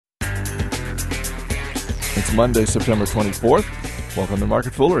Monday, September 24th. Welcome to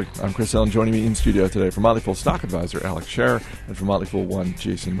Market Foolery. I'm Chris Allen. Joining me in studio today from Motley Fool Stock Advisor Alex Scherer and from Motley Fool One,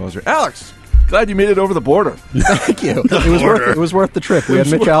 Jason Moser. Alex, glad you made it over the border. Thank you. It was worth the trip. We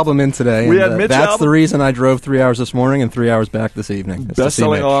had Mitch Albom in today. That's the reason I drove 3 hours this morning and 3 hours back this evening.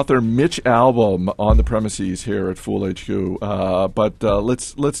 Best-selling author Mitch Albom on the premises here at Fool HQ. But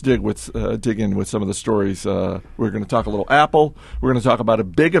let's dig in with some of the stories. We're going to talk a little Apple. We're going to talk about a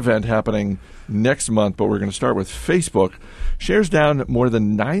big event happening next month, but we're going to start with Facebook. Shares down more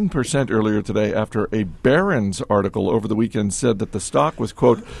than 9% earlier today after a Barron's article over the weekend said that the stock was,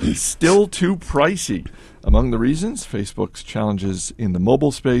 quote, still too pricey. Among the reasons, Facebook's challenges in the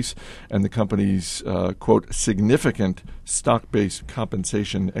mobile space and the company's, quote, significant stock-based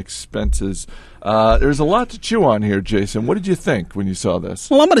compensation expenses. There's a lot to chew on here, Jason. What did you think when you saw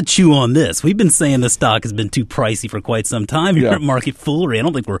this? Well, I'm going to chew on this. We've been saying the stock has been too pricey for quite some time here at Market Foolery. I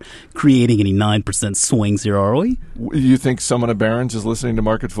don't think we're creating any 9% swings here, are we? You think someone at Barron's is listening to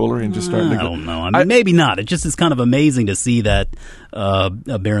Market Foolery and just starting to go? I don't know. I mean, maybe not. It just is kind of amazing to see that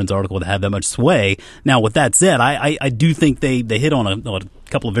a Barron's article to have that much sway. Now, with that said, I do think they hit on a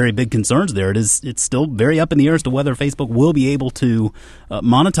couple of very big concerns there. It's still very up in the air as to whether Facebook will be able to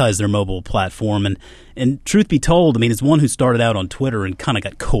monetize their mobile platform. And truth be told, I mean, as one who started out on Twitter and kind of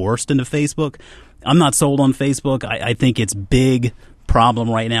got coerced into Facebook, I'm not sold on Facebook. I think its big problem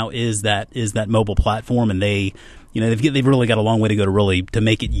right now is that mobile platform, and they've really got a long way to go to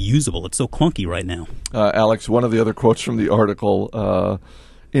make it usable. It's so clunky right now. Alex, one of the other quotes from the article.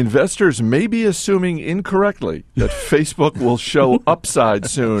 Investors may be assuming incorrectly that Facebook will show upside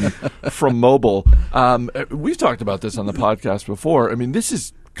soon from mobile. We've talked about this on the podcast before. I mean, this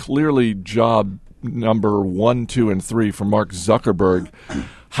is clearly job number 1, 2, and 3 for Mark Zuckerberg.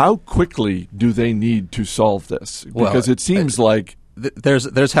 How quickly do they need to solve this? Because it seems like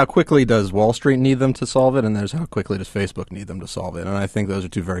there's how quickly does Wall Street need them to solve it, and there's how quickly does Facebook need them to solve it. And I think those are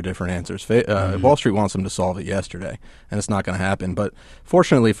two very different answers. Wall Street wants them to solve it yesterday, and it's not going to happen. But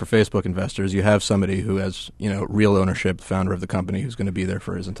fortunately for Facebook investors, you have somebody who has real ownership, the founder of the company, who's going to be there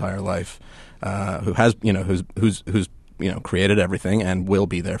for his entire life, who has who's created everything and will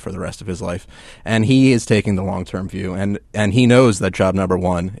be there for the rest of his life. And he is taking the long-term view. And he knows that job number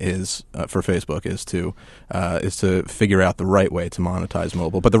 1 is for Facebook is to figure out the right way to monetize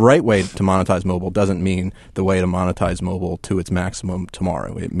mobile. But the right way to monetize mobile doesn't mean the way to monetize mobile to its maximum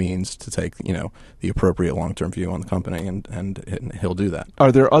tomorrow. It means to take, the appropriate long-term view on the company, and he'll do that.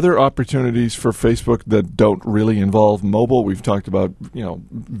 Are there other opportunities for Facebook that don't really involve mobile? We've talked about,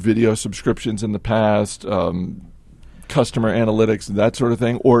 video subscriptions in the past, customer analytics, that sort of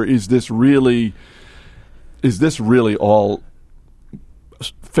thing, or is this really all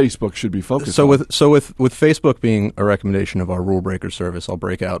Facebook should be focused on? With Facebook being a recommendation of our Rule Breaker service, I'll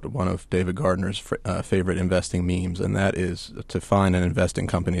break out one of David Gardner's favorite investing memes, and that is to find and invest in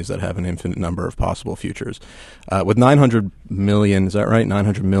companies that have an infinite number of possible futures. With 900 million, is that right?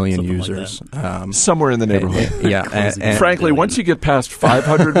 900 million something users. Like somewhere in the neighborhood. And frankly, once you get past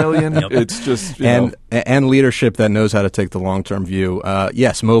 500 million, it's just, And leadership that knows how to take the long-term view.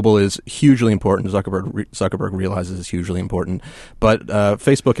 Yes, mobile is hugely important. Zuckerberg realizes it's hugely important. But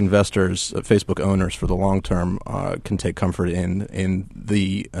Facebook investors, Facebook owners for the long term can take comfort in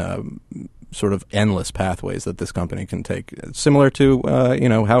the sort of endless pathways that this company can take, similar to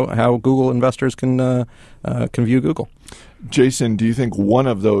how Google investors can view Google. Jason, do you think one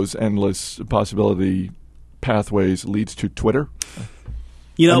of those endless possibility pathways leads to Twitter?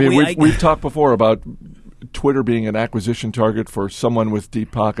 We've talked before about Twitter being an acquisition target for someone with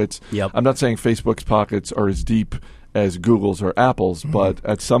deep pockets. Yep. I'm not saying Facebook's pockets are as deep as Google's or Apple's, but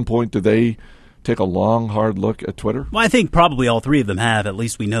at some point, do they take a long, hard look at Twitter? Well, I think probably all three of them have. At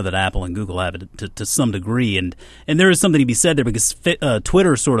least we know that Apple and Google have it to some degree. And there is something to be said there because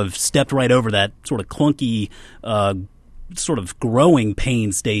Twitter sort of stepped right over that sort of clunky sort of growing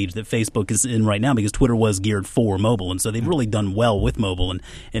pain stage that Facebook is in right now because Twitter was geared for mobile. And so they've really done well with mobile,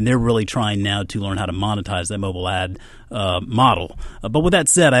 and they're really trying now to learn how to monetize that mobile ad model. But with that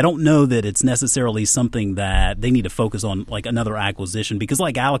said, I don't know that it's necessarily something that they need to focus on like another acquisition because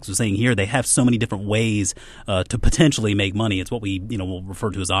like Alex was saying here, they have so many different ways to potentially make money. It's what we will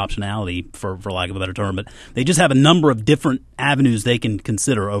refer to as optionality for lack of a better term. But they just have a number of different avenues they can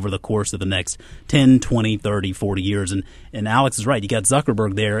consider over the course of the next 10, 20, 30, 40 years. And Alex is right. You got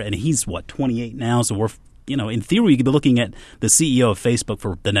Zuckerberg there, and he's, 28 now? So we're, in theory, you could be looking at the CEO of Facebook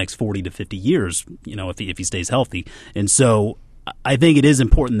for the next 40 to 50 years, if he stays healthy. And so I think it is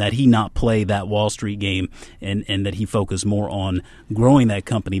important that he not play that Wall Street game and that he focus more on growing that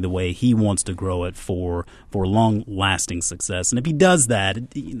company the way he wants to grow it for long-lasting success. And if he does that,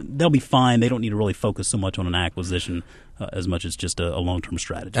 they'll be fine. They don't need to really focus so much on an acquisition as much as just a long-term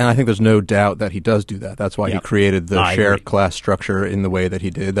strategy. And I think there's no doubt that he does do that. That's why he created the share class structure in the way that he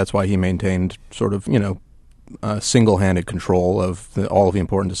did. That's why he maintained sort of, single-handed control of all of the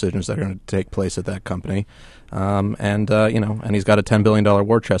important decisions that are going to take place at that company. And he's got a $10 billion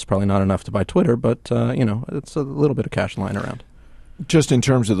war chest, probably not enough to buy Twitter, but, it's a little bit of cash lying around. Just in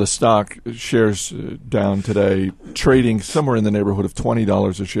terms of the stock, shares down today, trading somewhere in the neighborhood of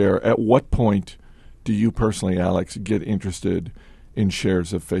 $20 a share. At what point do you personally, Alex, get interested in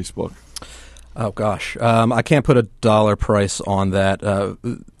shares of Facebook? Oh, gosh. I can't put a dollar price on that.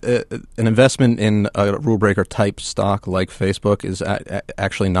 An investment in a rule breaker type stock like Facebook is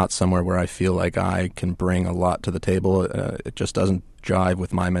actually not somewhere where I feel like I can bring a lot to the table. It just doesn't jive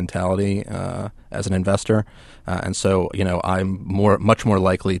with my mentality as an investor. And so, I'm much more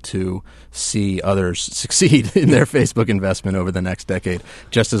likely to see others succeed in their Facebook investment over the next decade,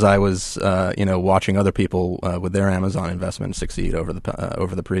 just as I was, watching other people with their Amazon investment succeed over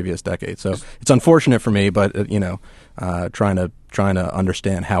the previous decade. So it's unfortunate for me, but trying to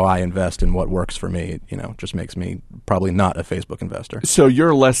understand how I invest and what works for me, just makes me probably not a Facebook investor. So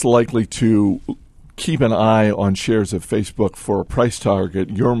you're less likely to keep an eye on shares of Facebook for a price target.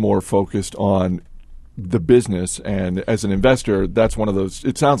 You're more focused on the business, and as an investor, that's one of those.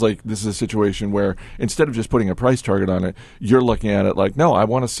 It sounds like this is a situation where instead of just putting a price target on it, you're looking at it like, no, I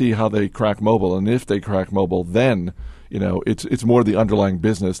want to see how they crack mobile, and if they crack mobile, then it's more the underlying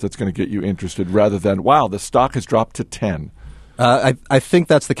business that's going to get you interested rather than, wow, the stock has dropped to 10. I think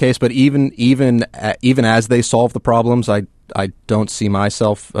that's the case, but even as they solve the problems, I don't see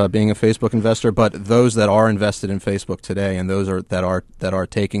myself being a Facebook investor. But those that are invested in Facebook today, and those that are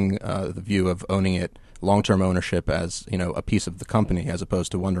taking the view of owning it, long-term ownership as a piece of the company, as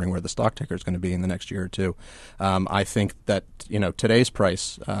opposed to wondering where the stock ticker is going to be in the next year or two. I think that today's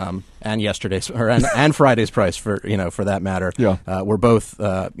price and yesterday's and Friday's price for that matter, we're both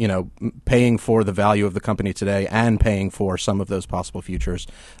paying for the value of the company today and paying for some of those possible futures.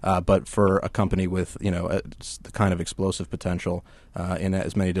 But for a company with the kind of explosive potential in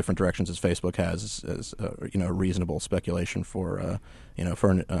as many different directions as Facebook has, is reasonable speculation for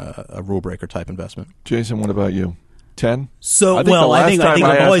a rule breaker type investment. Jason, what about you? 10? So, I think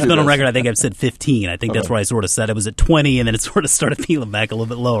I've always been on record. I think I've said 15. I think that's where I sort of said it was at 20, and then it sort of started peeling back a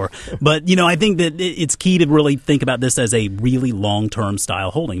little bit lower. But, I think that it's key to really think about this as a really long-term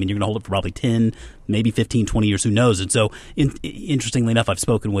style holding. I mean, you're going to hold it for probably 10, maybe 15, 20 years, who knows? And so, interestingly enough, I've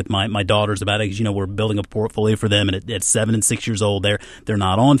spoken with my daughters about it because, we're building a portfolio for them, and at 7 and 6 years old, they're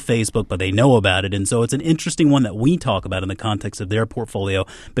not on Facebook, but they know about it. And so it's an interesting one that we talk about in the context of their portfolio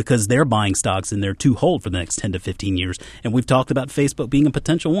because they're buying stocks in there to hold for the next 10 to 15 years. And we've talked about Facebook being a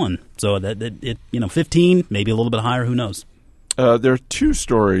potential one. So that 15, maybe a little bit higher, who knows? There are two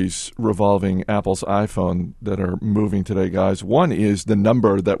stories revolving Apple's iPhone that are moving today, guys. One is the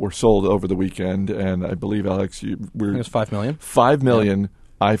number that were sold over the weekend, and I believe, Alex, it was 5 million. 5 million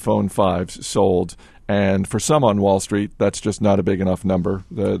iPhone 5s sold. And for some on Wall Street, that's just not a big enough number.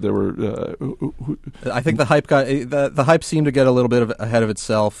 There were. I think the hype seemed to get a little bit ahead of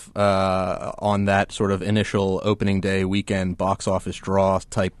itself on that sort of initial opening day weekend box office draw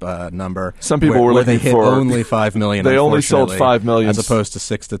type number. Some people were looking they hit for only 5 million. They only sold 5 million, as opposed to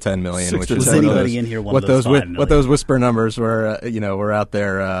 6 to 10 million. Was anybody in here what those whisper numbers were? Were out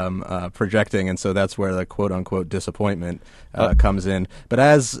there projecting, and so that's where the quote unquote disappointment comes in. But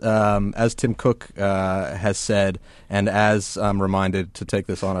as Tim Cook has said, and as I'm reminded to take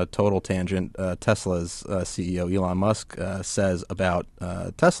this on a total tangent, Tesla's CEO Elon Musk says about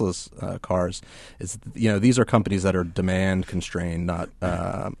Tesla's cars is these are companies that are demand constrained, not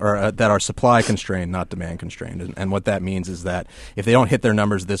that are supply constrained, not demand constrained. And what that means is that if they don't hit their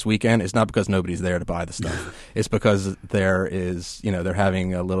numbers this weekend, it's not because nobody's there to buy the stuff. It's because they're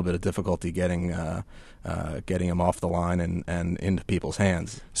having a little bit of difficulty getting them off the line and into people's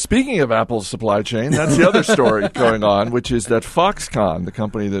hands. Speaking of Apple's supply chain, that's the other story going on, which is that Foxconn, the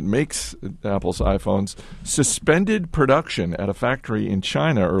company that makes Apple's iPhones, suspended production at a factory in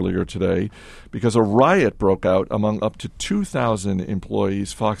China earlier today because a riot broke out among up to 2,000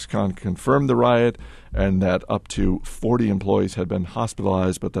 employees. Foxconn confirmed the riot and that up to 40 employees had been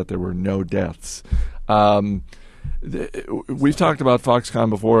hospitalized, but that there were no deaths. We've talked about Foxconn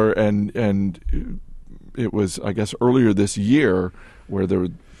before, and it was, I guess, earlier this year where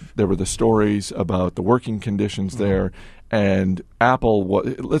there were the stories about the working conditions there, and Apple.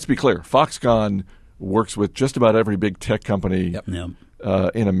 Let's be clear, Foxconn works with just about every big tech company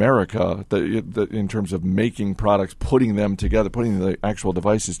in America in terms of making products, putting them together, putting the actual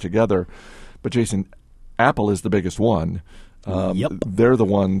devices together. But Jason, Apple is the biggest one. They're the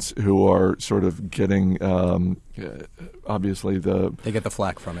ones who are sort of getting, obviously, they get the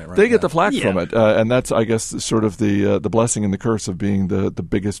flack from it, right? They get the flack from it, and that's, I guess, sort of the blessing and the curse of being the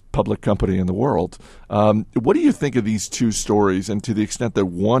biggest public company in the world. What do you think of these two stories, and to the extent that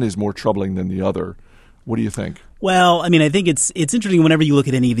one is more troubling than the other? What do you think? Well, I mean, I think it's interesting whenever you look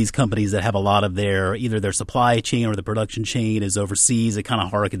at any of these companies that have a lot of either their supply chain or the production chain is overseas. It kind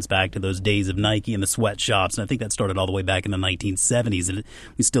of harkens back to those days of Nike and the sweatshops, and I think that started all the way back in the 1970s, and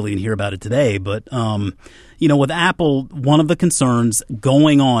we still even hear about it today. But with Apple, one of the concerns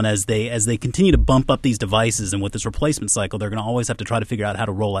going on as they continue to bump up these devices and with this replacement cycle, they're going to always have to try to figure out how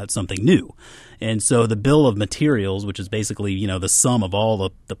to roll out something new. And so the bill of materials, which is basically the sum of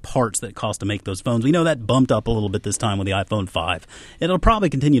all the parts that cost to make those phones, we know that bumped up a little bit this time with the iPhone 5. It'll probably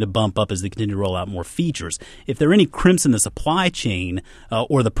continue to bump up as they continue to roll out more features. If there are any crimps in the supply chain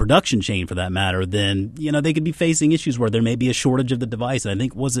or the production chain for that matter, then they could be facing issues where there may be a shortage of the device. And I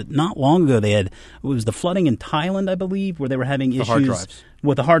think was it not long ago it was the flooding in Thailand, I believe, where they were having issues hard drives.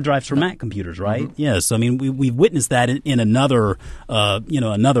 With the hard drives for Mac computers, right? Mm-hmm. Yes, I mean we've witnessed that in another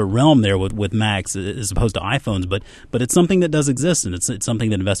another realm there with Macs as opposed to iPhones, but it's something that does exist, and it's something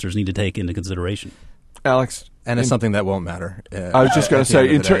that investors need to take into consideration. Alex, and it's something that won't matter. I was just going to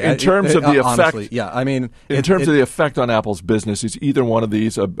say, in terms of the effect, honestly, in terms of the effect on Apple's business, is either one of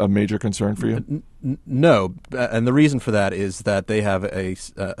these a major concern for you? No, and the reason for that is that they have a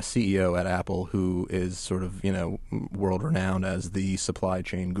CEO at Apple who is sort of world renowned as the supply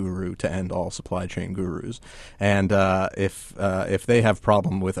chain guru to end all supply chain gurus, and if they have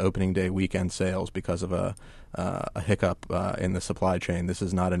problem with opening day weekend sales because of a hiccup in the supply chain, this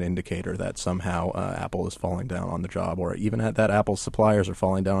is not an indicator that somehow Apple is falling down on the job, or even that Apple's suppliers are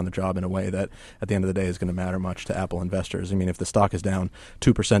falling down on the job in a way that at the end of the day is going to matter much to Apple investors. I mean, if the stock is down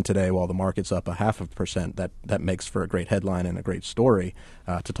 2% today while the market's up 0.5%, that makes for a great headline and a great story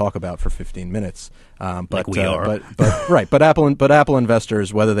to talk about for 15 minutes. But we are. But Apple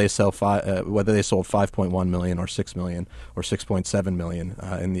investors, whether they sold 5.1 million or 6 million or 6.7 million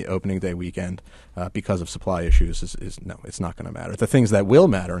in the opening day weekend because of supply issues, it's not going to matter. The things that will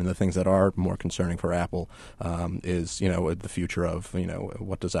matter and the things that are more concerning for Apple is the future of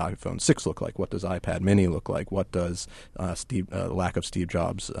what does iPhone 6 look like, what does iPad Mini look like, what does lack of Steve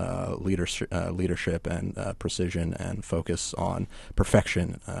Jobs leadership and precision and focus on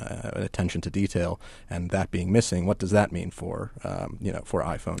perfection, attention to detail, and that being missing. What does that mean for for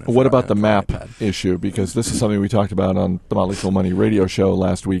iPhone? What about the map issue? Because this is something we talked about on the Motley Fool Money radio show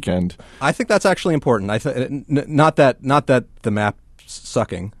last weekend. I think that's actually important. Not that the map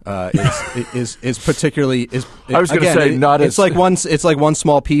sucking is particularly is. I was going to say it's like one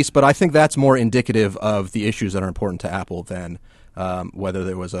small piece, but I think that's more indicative of the issues that are important to Apple than whether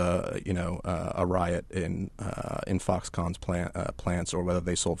there was a riot in Foxconn's plants or whether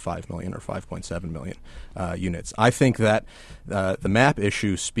they sold 5 million or 5.7 million units. I think that the map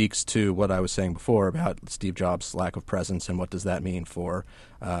issue speaks to what I was saying before about Steve Jobs' lack of presence and what does that mean for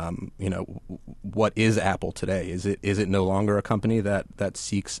what is Apple today? Is it no longer a company that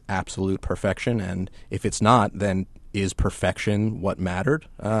seeks absolute perfection? And if it's not, then is perfection what mattered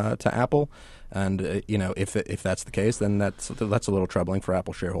to Apple? And if that's the case, then that's a little troubling for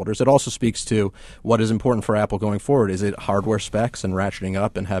Apple shareholders. It also speaks to what is important for Apple going forward. Is it hardware specs and ratcheting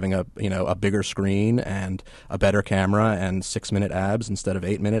up and having a bigger screen and a better camera and 6-minute abs instead of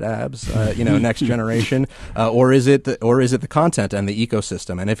 8-minute abs? Next generation, or is it the content and the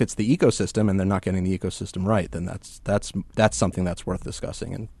ecosystem? And if it's the ecosystem and they're not getting the ecosystem right, then that's something that's worth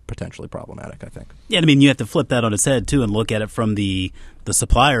discussing and potentially problematic, I think. Yeah, I mean, you have to flip that on its head too and look at it from the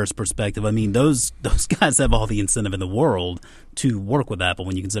supplier's perspective. I mean, those guys have all the incentive in the world to work with Apple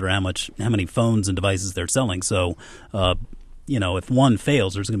when you consider how many phones and devices they're selling. So, if one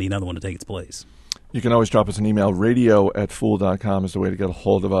fails, there's going to be another one to take its place. You can always drop us an email. radio@fool.com is the way to get a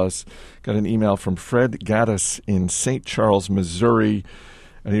hold of us. Got an email from Fred Gaddis in St. Charles, Missouri.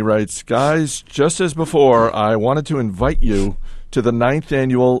 And he writes, guys, just as before, I wanted to invite you to the 9th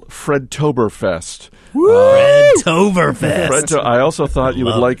annual Fredtoberfest. Fredtoberfest. I also thought you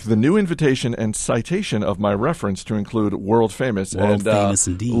would like the new invitation and citation of my reference to include world famous. World famous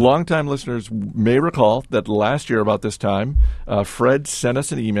indeed. Longtime listeners may recall that last year about this time, Fred sent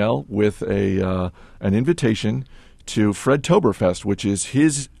us an email with an invitation to Fredtoberfest, which is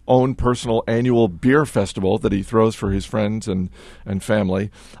his own personal annual beer festival that he throws for his friends and family.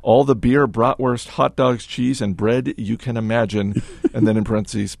 All the beer, bratwurst, hot dogs, cheese, and bread you can imagine, and then in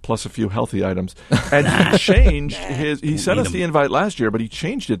parentheses, plus a few healthy items. And he changed he sent us the invite last year, but he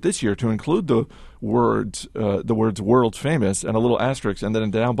changed it this year to include the words world famous and a little asterisk, and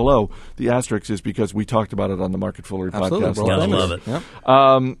then down below the asterisk is because we talked about it on the Market Foolery podcast. Gotta love it.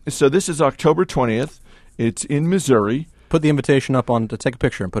 Yep. So this is October 20th. It's in Missouri. Put the invitation up to take a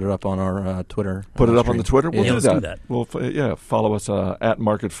picture and put it up on our Twitter. Put it up on the Twitter. We'll Yeah, do let's that. do that. We'll follow us at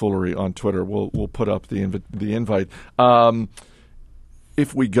Market Foolery on Twitter. We'll put up the invite.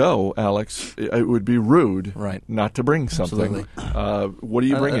 If we go, Alex, it would be rude, Right. not to bring something. Absolutely. What are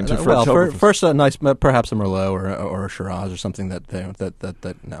you bringing to Well, Fredtoberfest? first a nice, perhaps a Merlot or a Shiraz or something that.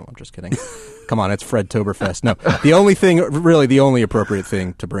 No, I'm just kidding. Come on, it's Fredtoberfest. No, the only appropriate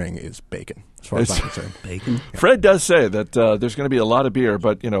thing to bring is bacon, as far as I'm concerned. Bacon. Fred does say that there's going to be a lot of beer,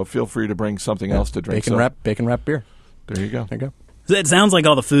 but feel free to bring something else to drink. Bacon wrap beer. There you go. There you go. So it sounds like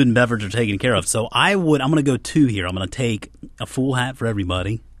all the food and beverage are taken care of. So I'm going to go two here. I'm going to take a full hat for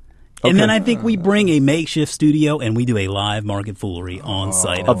everybody. And then I think we bring a makeshift studio and we do a live Market Foolery on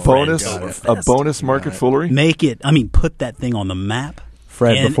site. A bonus Market Foolery. Make it. Put that thing on the map.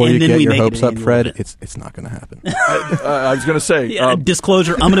 Fred, before you get your hopes up, Fred, it's it's not going to happen. I was going to say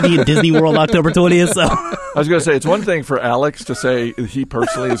disclosure. I'm going to be in Disney World October 20th. So I was going to say it's one thing for Alex to say he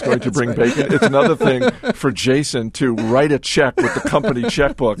personally is going to bring bacon. It's another thing for Jason to write a check with the company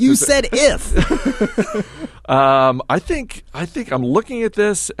checkbook. you said if. I think I'm looking at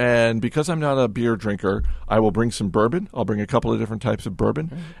this, and because I'm not a beer drinker, I will bring some bourbon. I'll bring a couple of different types of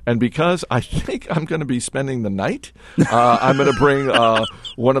bourbon, and because I think I'm going to be spending the night, I'm going to bring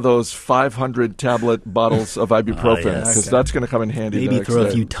one of those 500 tablet bottles of ibuprofen because that's going to come in handy. Maybe the next throw day.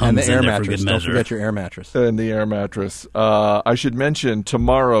 a few tums And the air in there mattress. for good Don't measure. forget your air mattress. And the air mattress. I should mention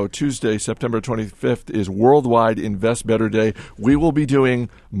tomorrow, Tuesday, September 25th, is Worldwide Invest Better Day. We will be doing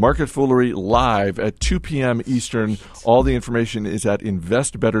Market Foolery live at 2 p.m. Eastern. All the information is at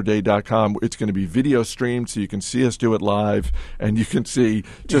investbetterday.com. It's going to be video streamed, so you can see us do it live, and you can see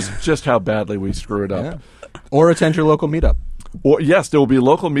just how badly we screw it up. Yeah. Or attend your local meetup. Or, yes, there will be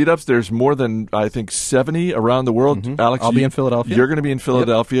local meetups. There's more than, I think, 70 around the world. Alex, I'll be in Philadelphia. You're going to be in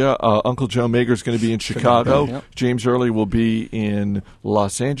Philadelphia. Uncle Joe Mager is going to be in Chicago. Yep. James Early will be in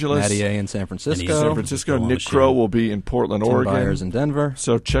Los Angeles. Matty A in San Francisco. San Francisco. Go on Nick the Crow show. will be in Portland, Tim Oregon. Byers in Denver.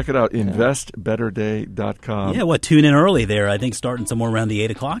 So check it out, investbetterday.com. Yeah, tune in early there. I think starting somewhere around the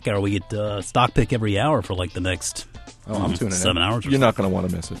 8 o'clock hour. We get stock pick every hour for like the next I'm tuning in. 7 hours or You're so. not going to want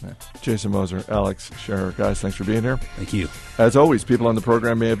to miss it. Jason Moser, Alex Scherer, guys, thanks for being here. Thank you. As always, people on the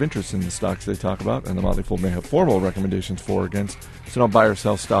program may have interest in the stocks they talk about, and the Motley Fool may have formal recommendations for or against, so don't buy or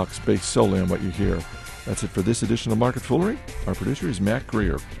sell stocks based solely on what you hear. That's it for this edition of Market Foolery. Our producer is Matt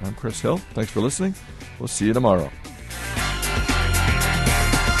Greer. I'm Chris Hill. Thanks for listening. We'll see you tomorrow.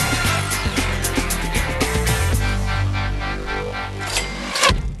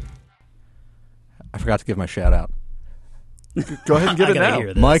 I forgot to give my shout out. Go ahead and give I it gotta now.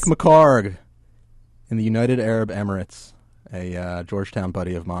 hear this. Mike McCarg in the United Arab Emirates, a Georgetown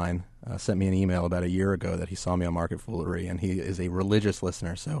buddy of mine, sent me an email about a year ago that he saw me on Market Foolery, and he is a religious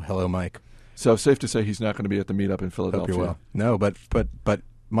listener. So hello, Mike. So safe to say he's not going to be at the meetup in Hope Philadelphia. you're well. No, but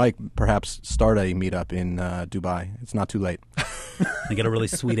Mike, perhaps start a meetup in Dubai. It's not too late. They got a really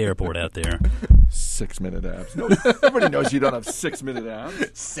sweet airport out there. 6-minute abs. No, everybody knows you don't have 6-minute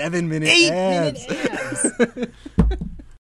abs. 7 minute 8 minute abs.